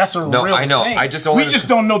happening. That's a real thing. I know. I just don't. We just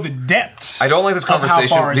don't know the depths. I don't like this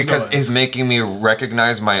conversation because it's making me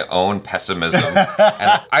recognize my own pessimism.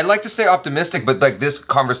 And I like to stay optimistic, but like this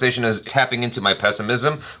conversation is tapping into my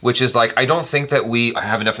pessimism, which is like I don't think that we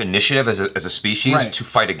have enough initiative as a species to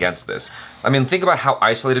fight against this. I mean, think about how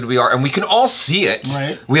isolated we are, and we can all see it.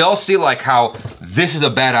 Right. We all see like how this is a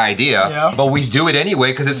bad idea, but we do it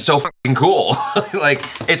anyway because it's so fucking cool. Like,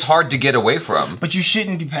 it's hard to get away from. But you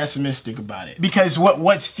shouldn't be pessimistic about it because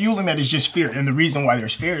what's fueling that is just fear. And the reason why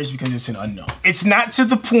there's fear is because it's an unknown. It's not to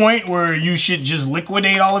the point where you should just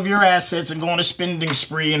liquidate all of your assets and go on a spending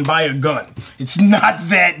spree and buy a gun. It's not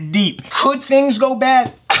that deep. Could things go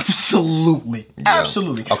bad? Absolutely. Yeah.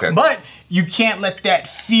 Absolutely. Okay. But you can't let that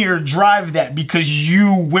fear drive that because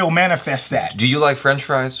you will manifest that. Do you like French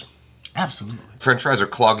fries? Absolutely. French fries are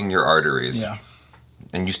clogging your arteries. Yeah.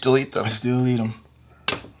 And you still eat them. I still eat them.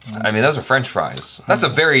 I mean, those are French fries. That's a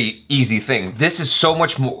very easy thing. This is so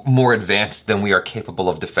much more advanced than we are capable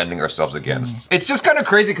of defending ourselves against. It's just kind of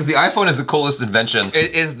crazy because the iPhone is the coolest invention.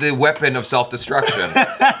 It is the weapon of self-destruction.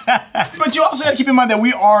 But you also gotta keep in mind that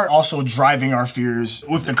we are also driving our fears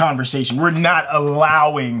with the conversation. We're not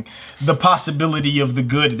allowing the possibility of the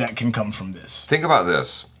good that can come from this. Think about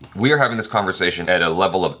this. We are having this conversation at a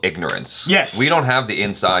level of ignorance. Yes. We don't have the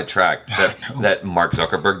inside track that Mark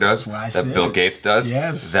Zuckerberg does, that Bill Gates does,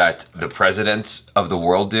 that the presidents of the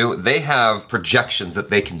world do. They have projections that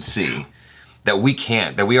they can see that we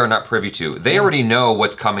can't, that we are not privy to. They already know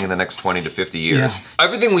what's coming in the next 20 to 50 years.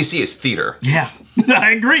 Everything we see is theater. Yeah,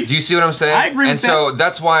 I agree. Do you see what I'm saying? I agree with that. And so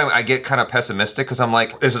that's why I get kind of pessimistic because I'm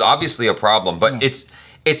like, this is obviously a problem, but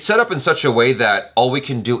it's set up in such a way that all we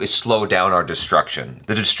can do is slow down our destruction.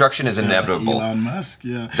 The destruction is inevitable. Elon Musk,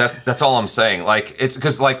 yeah. That's all I'm saying. Like, it's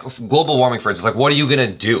because like global warming, for instance, like what are you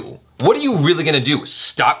gonna do? What are you really gonna do?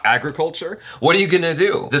 Stop agriculture? What are you gonna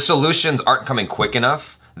do? The solutions aren't coming quick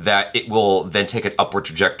enough that it will then take an upward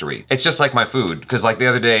trajectory. It's just like my food, because like the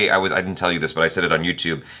other day, I didn't tell you this, but I said it on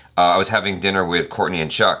YouTube. I was having dinner with Courtney and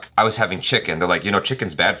Chuck. I was having chicken. They're like, you know,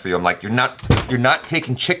 chicken's bad for you. I'm like, you're not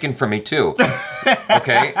taking chicken from me too.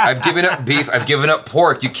 Okay, I've given up beef, I've given up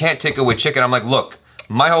pork. You can't take away chicken. I'm like, look,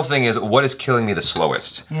 my whole thing is what is killing me the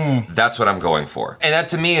slowest? That's what I'm going for. And that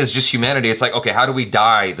to me is just humanity. It's like, okay, how do we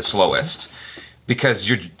die the slowest? Because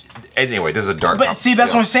anyway, this is a dark. But see,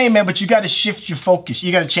 that's what I'm saying, man. But you got to shift your focus.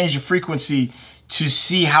 You got to change your frequency to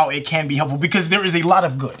see how it can be helpful because there is a lot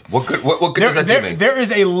of good. What good? What good does that do me? There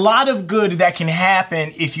is a lot of good that can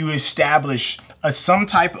happen if you establish some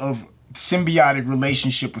type of symbiotic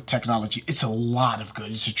relationship with technology. It's a lot of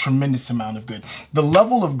good. It's a tremendous amount of good. The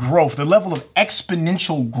level of growth, the level of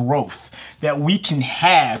exponential growth that we can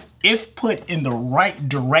have if put in the right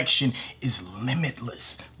direction is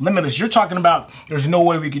limitless. Limitless. You're talking about there's no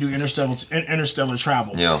way we could do interstellar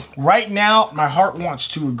travel. Yeah. Right now, my heart wants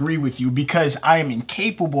to agree with you because I am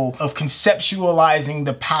incapable of conceptualizing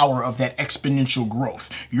the power of that exponential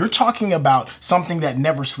growth. You're talking about something that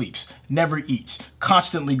never sleeps, never eats,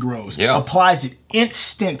 constantly grows, applies it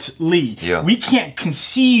instantly. We can't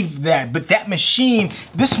conceive that, but that machine,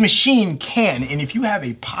 this machine can. And if you have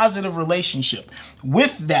a positive relationship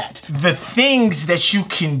with that, the things that you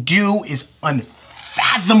can do is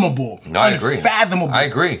unfathomable. No, I agree. Unfathomable. I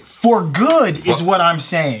agree. For good is what I'm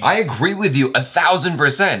saying. I agree with you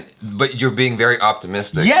 1000%, but you're being very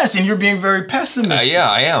optimistic. Yes, and you're being very pessimistic.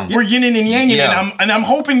 Yeah, I am. We're yin and yang, and I'm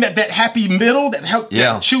hoping that that happy middle, that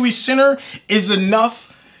chewy center is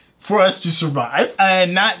enough for us to survive,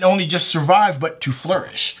 and not only just survive, but to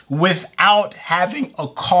flourish without having a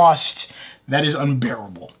cost that is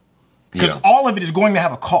unbearable. Because all of it is going to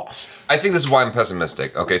have a cost. I think this is why I'm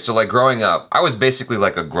pessimistic. Okay, so like growing up, I was basically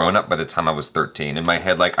like a grown-up by the time I was 13. In my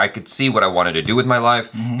head, like I could see what I wanted to do with my life,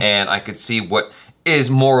 and I could see what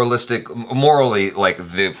is morally like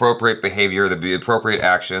the appropriate behavior, the appropriate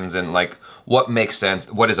actions, and like what makes sense,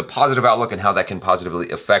 what is a positive outlook, and how that can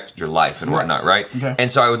positively affect your life and whatnot, right? Okay.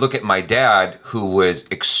 And so I would look at my dad, who was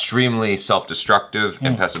extremely self-destructive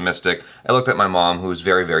and pessimistic. I looked at my mom, who was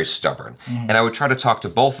very, very stubborn. And I would try to talk to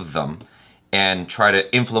both of them and try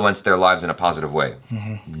to influence their lives in a positive way.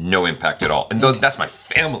 No impact at all. And that's my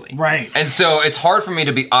family. Right. And so it's hard for me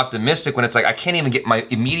to be optimistic when it's like, I can't even get my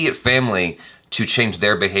immediate family to change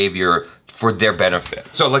their behavior for their benefit.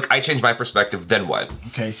 So like I changed my perspective, then what?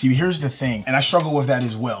 Okay, see, here's the thing, and I struggle with that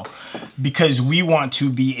as well, because we want to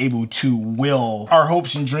be able to will our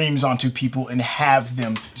hopes and dreams onto people and have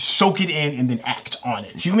them soak it in and then act on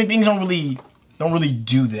it. Human beings don't really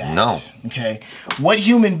do that. No. Okay. What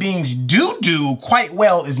human beings do quite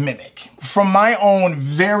well is mimic. From my own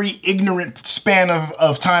very ignorant span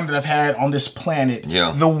of time that I've had on this planet,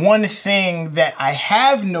 the one thing that I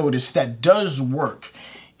have noticed that does work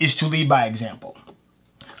is to lead by example.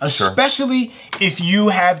 Especially if you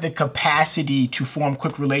have the capacity to form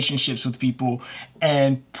quick relationships with people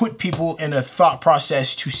and put people in a thought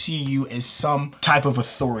process to see you as some type of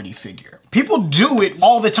authority figure. People do it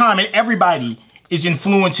all the time, and everybody is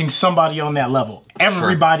influencing somebody on that level.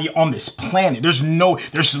 Everybody on this planet. There's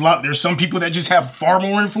some people that just have far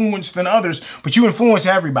more influence than others, but you influence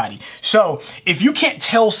everybody. So if you can't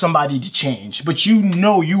tell somebody to change, but you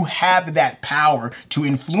know you have that power to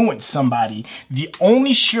influence somebody, the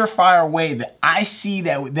only surefire way that I see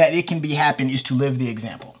that it can be happen is to live the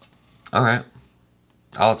example. All right,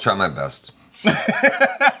 I'll try my best.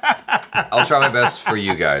 I'll try my best for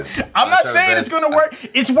you guys. I'm not saying it's gonna work.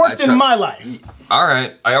 It's worked in my life. All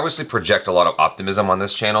right. I obviously project a lot of optimism on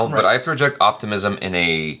this channel, but I project optimism in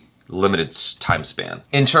a limited time span.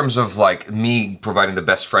 In terms of like me providing the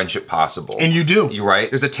best friendship possible. And you do. You're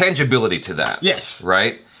right. There's a tangibility to that. Yes.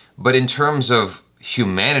 Right? But in terms of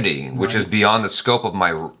humanity, which is beyond the scope of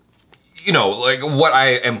my, you know, like what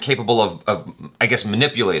I am capable of I guess,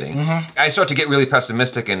 manipulating, I start to get really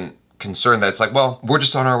pessimistic and concerned that it's like, well, we're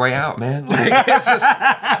just on our way out, man. Like,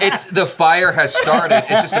 it's the fire has started.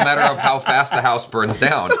 It's just a matter of how fast the house burns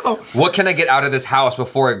down. What can I get out of this house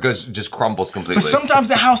before it just crumbles completely? But sometimes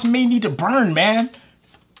the house may need to burn, man.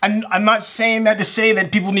 I'm not saying that to say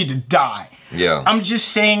that people need to die. Yeah. I'm just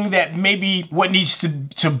saying that maybe what needs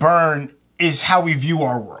to burn is how we view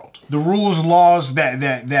our world. The rules, laws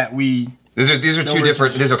that we. These are two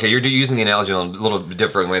different. It is okay. You're using the analogy in a little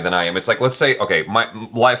different way than I am. It's like, let's say, okay, my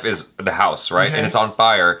life is the house, right? And it's on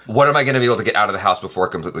fire. What am I going to be able to get out of the house before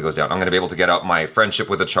it completely goes down? I'm going to be able to get out my friendship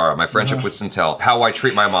with Achara, my friendship with SYNTELL, how I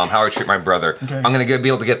treat my mom, how I treat my brother. I'm going to be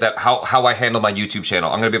able to get that, how I handle my YouTube channel.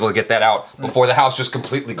 I'm going to be able to get that out before the house just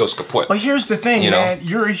completely goes kaput. But here's the thing, man.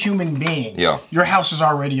 You're a human being. Your house is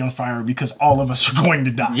already on fire because all of us are going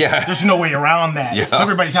to die. There's no way around that. So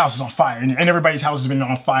everybody's house is on fire, and everybody's house has been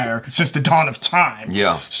on fire since the dawn of time.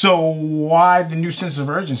 So why the new sense of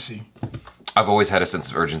urgency? I've always had a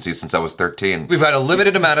sense of urgency since I was 13. We've had a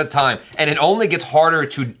limited amount of time, and it only gets harder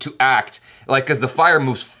to act, like, because the fire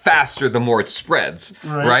moves faster the more it spreads,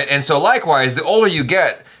 right? And so likewise, the older you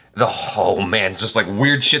get, oh man, just like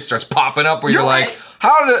weird shit starts popping up where you're like,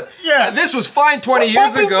 how did this was fine 20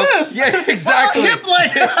 years ago. Yeah, exactly.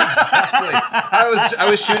 Exactly.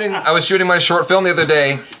 I was shooting my short film the other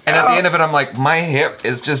day, and at the end of it, I'm like, my hip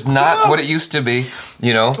is just not what it used to be,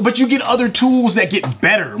 you know? But you get other tools that get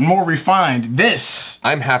better, more refined.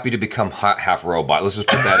 I'm happy to become half robot. Let's just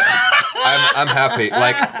put that in. I'm happy.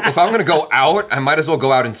 Like, if I'm gonna go out, I might as well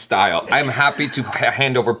go out in style. I'm happy to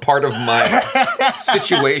hand over part of my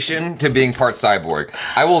situation to being part cyborg.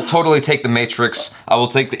 I will totally take the Matrix. I will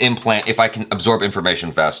take the implant if I can absorb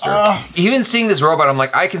information faster. Even seeing this robot, I'm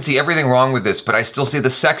like, I can see everything wrong with this, but I still see the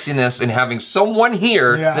sexiness in having someone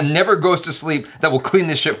here that never goes to sleep that will clean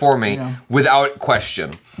this shit for me without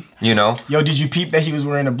question, you know? Yo, did you peep that he was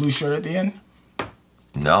wearing a blue shirt at the end?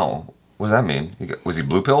 No. What does that mean? Was he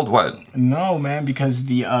blue-pilled? What? No, man, because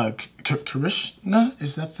the Krishna,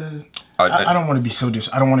 is that the? I don't want to be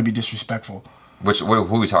I don't want to be disrespectful. Who are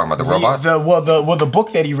we talking about? The robot? The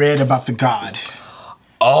book that he read about the god.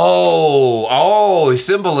 Oh,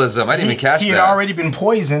 symbolism. I didn't even catch that. He had already been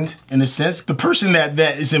poisoned, in a sense. The person that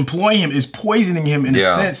is employing him is poisoning him in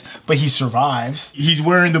a sense, but he survives. He's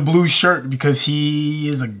wearing the blue shirt because he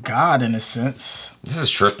is a god, in a sense. This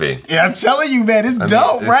is trippy. Yeah, I'm telling you, man, it's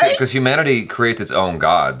dope, right? Because humanity creates its own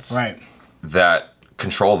gods. Right. That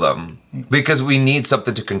control them because we need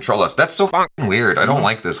something to control us. That's so fucking weird. I don't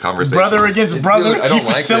like this conversation. Brother against brother. Dude, I don't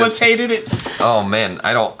he facilitated it. Oh man,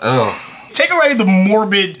 I don't. Ugh. Take away the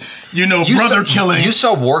morbid, brother killing. You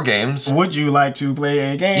saw War Games. Would you like to play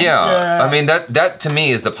a game? Yeah. I mean that to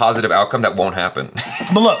me is the positive outcome that won't happen.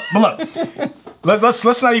 But look.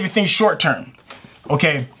 let's not even think short term.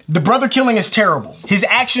 Okay, the brother killing is terrible. His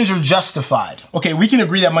actions are justified. Okay, we can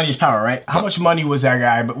agree that money is power, right? How much money was that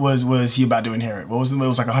guy? But was he about to inherit? What was it? It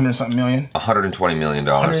was like 100-something million. $120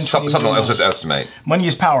 million. Something. Let's just estimate. Money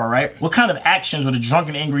is power, right? What kind of actions would a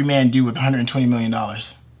drunken, angry man do with $120 million?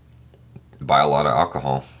 Buy a lot of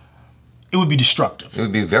alcohol. It would be destructive. It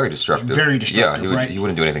would be very destructive. Very destructive, yeah, right? He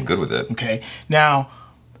wouldn't do anything good with it. Okay, now,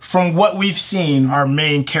 from what we've seen, our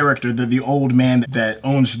main character, the old man that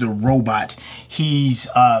owns the robot, he's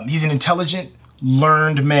an intelligent,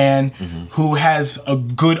 learned man who has a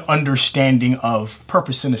good understanding of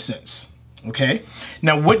purpose in a sense. Okay?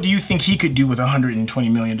 Now, what do you think he could do with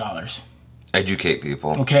 $120 million? Educate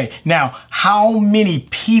people. Okay, now, how many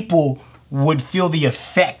people would feel the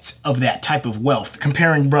effect of that type of wealth,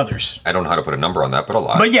 comparing brothers? I don't know how to put a number on that, but a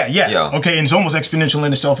lot. But yeah. Okay, and it's almost exponential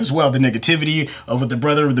in itself as well. The negativity of what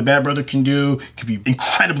the bad brother can do can be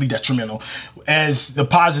incredibly detrimental, as the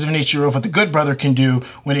positive nature of what the good brother can do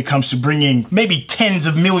when it comes to bringing maybe tens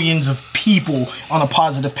of millions of people on a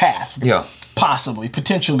positive path. Yeah. Possibly,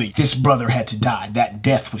 potentially, this brother had to die. That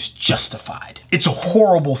death was justified. It's a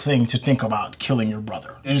horrible thing to think about, killing your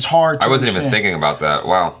brother. And it's hard to I wasn't understand. even thinking about that.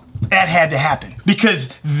 Wow. That had to happen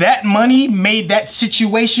because that money made that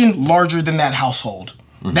situation larger than that household.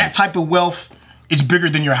 That type of wealth, it's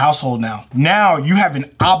bigger than your household now. Now you have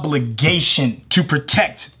an obligation to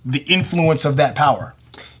protect the influence of that power.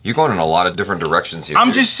 You're going in a lot of different directions here.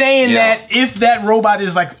 I'm just saying that if that robot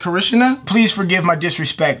is like Karishna, please forgive my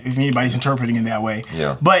disrespect if anybody's interpreting it that way.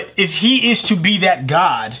 Yeah. But if he is to be that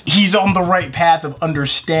God, he's on the right path of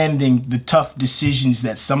understanding the tough decisions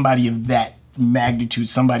that somebody of that magnitude,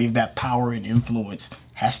 somebody of that power and influence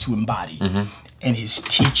has to embody. And his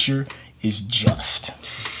teacher is just.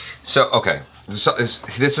 So, okay. So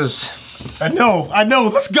this is... I know.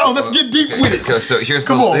 Let's go. Let's get deep with it. Okay, so here's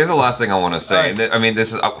the last thing I want to say. Right. I mean,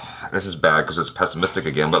 this is bad because it's pessimistic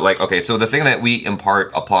again. But like, okay, so the thing that we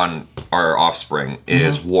impart upon our offspring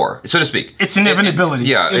is war, so to speak. It's an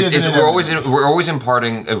inevitability. We're always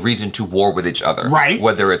imparting a reason to war with each other. Right.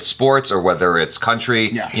 Whether it's sports or whether it's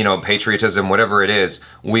country, patriotism, whatever it is,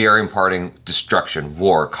 we are imparting destruction,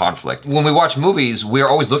 war, conflict. When we watch movies, we are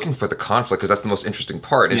always looking for the conflict because that's the most interesting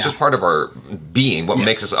part. It's just part of our being, what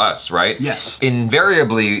makes us us, right? Yes.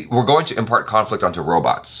 Invariably, we're going to impart conflict onto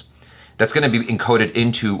robots. That's going to be encoded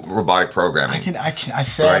into robotic programming. I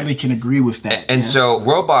sadly can agree with that. And so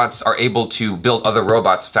robots are able to build other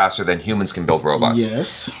robots faster than humans can build robots.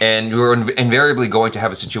 Yes. And you're invariably going to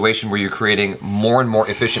have a situation where you're creating more and more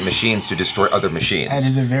efficient machines to destroy other machines. That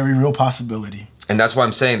is a very real possibility. And that's why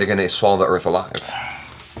I'm saying they're going to swallow the earth alive.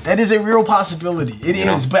 That is a real possibility. It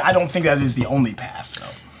is, but I don't think that is the only path, though.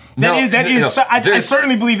 I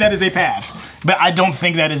certainly believe that is a path, but I don't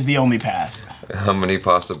think that is the only path. How many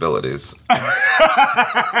possibilities?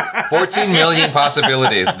 14 million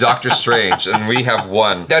possibilities, Doctor Strange, and we have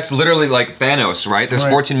one. That's literally like Thanos, right? There's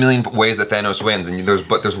 14 million ways that Thanos wins, and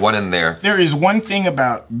there's one in there. There is one thing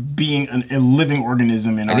about being a living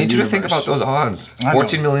organism in our universe. I need you to think about those odds.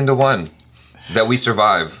 14 million to 1 that we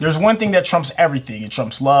survive. There's one thing that trumps everything. It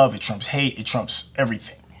trumps love, it trumps hate, it trumps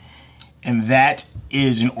everything. And that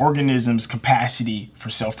is an organism's capacity for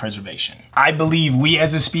self-preservation. I believe we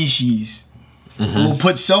as a species will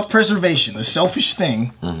put self-preservation, a selfish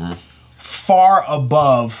thing, far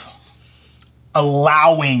above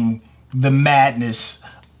allowing the madness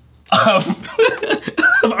of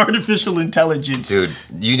artificial intelligence to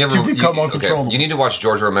become uncontrollable. Okay. You need to watch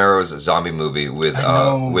George Romero's zombie movie with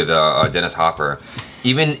Dennis Hopper.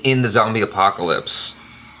 Even in the zombie apocalypse,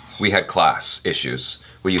 we had class issues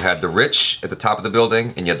where you had the rich at the top of the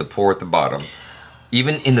building and you had the poor at the bottom.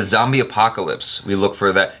 Even in the zombie apocalypse, we look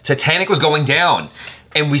for that. Titanic was going down,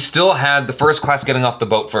 and we still had the first class getting off the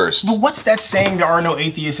boat first. But what's that saying, there are no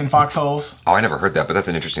atheists in foxholes? Oh, I never heard that, but that's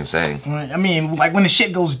an interesting saying. I mean, like when the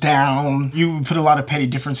shit goes down, you put a lot of petty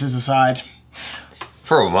differences aside.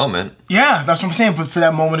 For a moment. Yeah, that's what I'm saying, but for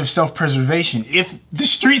that moment of self-preservation. If the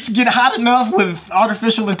streets get hot enough with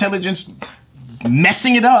artificial intelligence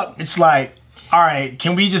messing it up, it's like, all right,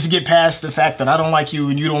 can we just get past the fact that I don't like you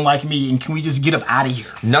and you don't like me, and can we just get up out of here?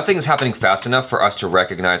 Nothing is happening fast enough for us to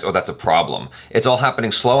recognize, oh, that's a problem. It's all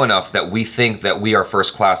happening slow enough that we think that we are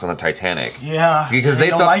first class on the Titanic. Yeah, because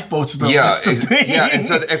they thought lifeboats though. Yeah, and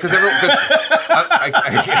so because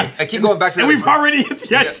I keep going back to that. And we've already hit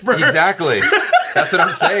the iceberg. Exactly. That's what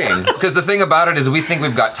I'm saying. Because the thing about it is we think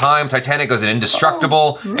we've got time. Titanic was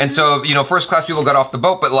indestructible. And so, you know, first class people got off the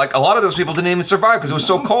boat, but like a lot of those people didn't even survive because it was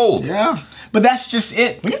so cold. Yeah. But that's just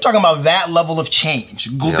it. When you're talking about that level of change,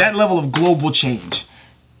 that level of global change,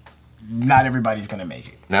 not everybody's gonna make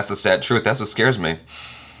it. And that's the sad truth. That's what scares me.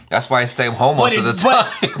 That's why I stay home most of the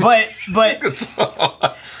time. But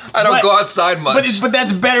I don't go outside much. But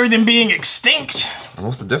that's better than being extinct. And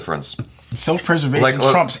what's the difference? Self-preservation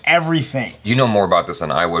trumps everything. You know more about this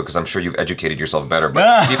than I would because I'm sure you've educated yourself better.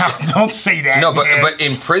 But don't say that. No, but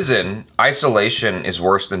in prison, isolation is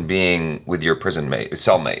worse than being with your prison mate,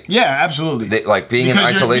 cellmate. Yeah, absolutely. Like being in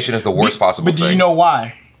isolation is the worst possible thing. But do you know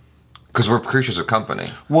why? Because we're creatures of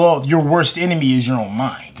company. Well, your worst enemy is your own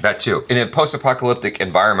mind. That too. In a post-apocalyptic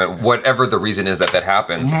environment, whatever the reason is that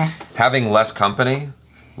happens, having less company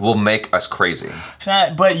will make us crazy.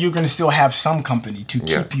 But you're gonna still have some company to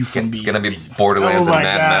keep you from being. It's gonna be Borderlands and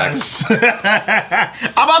Mad Max.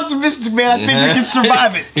 I'm optimistic, man. I think we can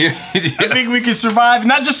survive it. I think we can survive.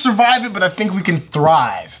 Not just survive it, but I think we can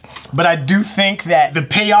thrive. But I do think that the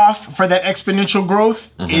payoff for that exponential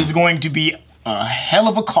growth is going to be a hell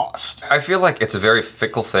of a cost. I feel like it's a very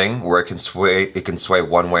fickle thing where it can sway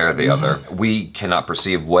one way or the other. We cannot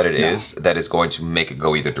perceive what it is that is going to make it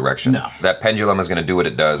go either direction. No. That pendulum is gonna do what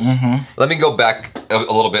it does. Let me go back a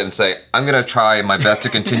little bit and say, I'm gonna try my best to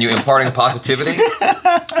continue imparting positivity.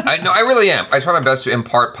 I really am. I try my best to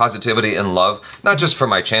impart positivity and love, not just for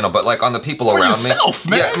my channel, but like on the people around yourself,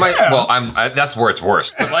 me. Man. Well, that's where it's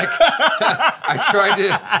worse. But like, I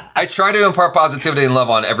try to impart positivity and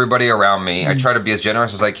love on everybody around me. I try to be as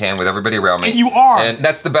generous as I can with everybody around me. And you are. And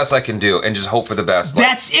that's the best I can do, and just hope for the best. Like,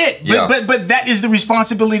 that's it. But that is the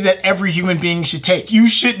responsibility that every human being should take. You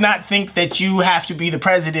should not think that you have to be the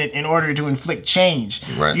president in order to inflict change.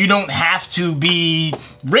 Right. You don't have to be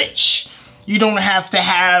rich. You don't have to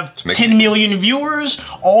have 10 million viewers.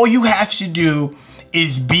 All you have to do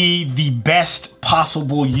is be the best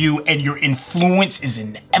possible you, and your influence is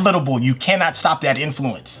inevitable. You cannot stop that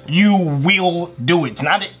influence. You will do it. It's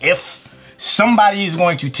not an if. Somebody is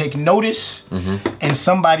going to take notice, and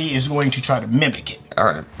somebody is going to try to mimic it. All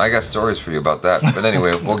right, I got stories for you about that. But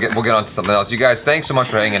anyway, we'll get on to something else. You guys, thanks so much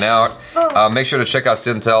for hanging out. Make sure to check out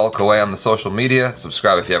SYNTELL Koay on the social media.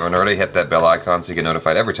 Subscribe if you haven't already. Hit that bell icon so you get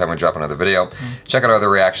notified every time we drop another video. Check out our other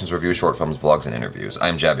reactions, reviews, short films, vlogs, and interviews.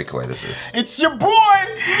 I'm Jaby Koay. This is. It's your boy.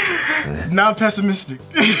 Not pessimistic.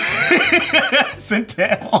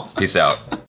 SYNTELL. Peace out.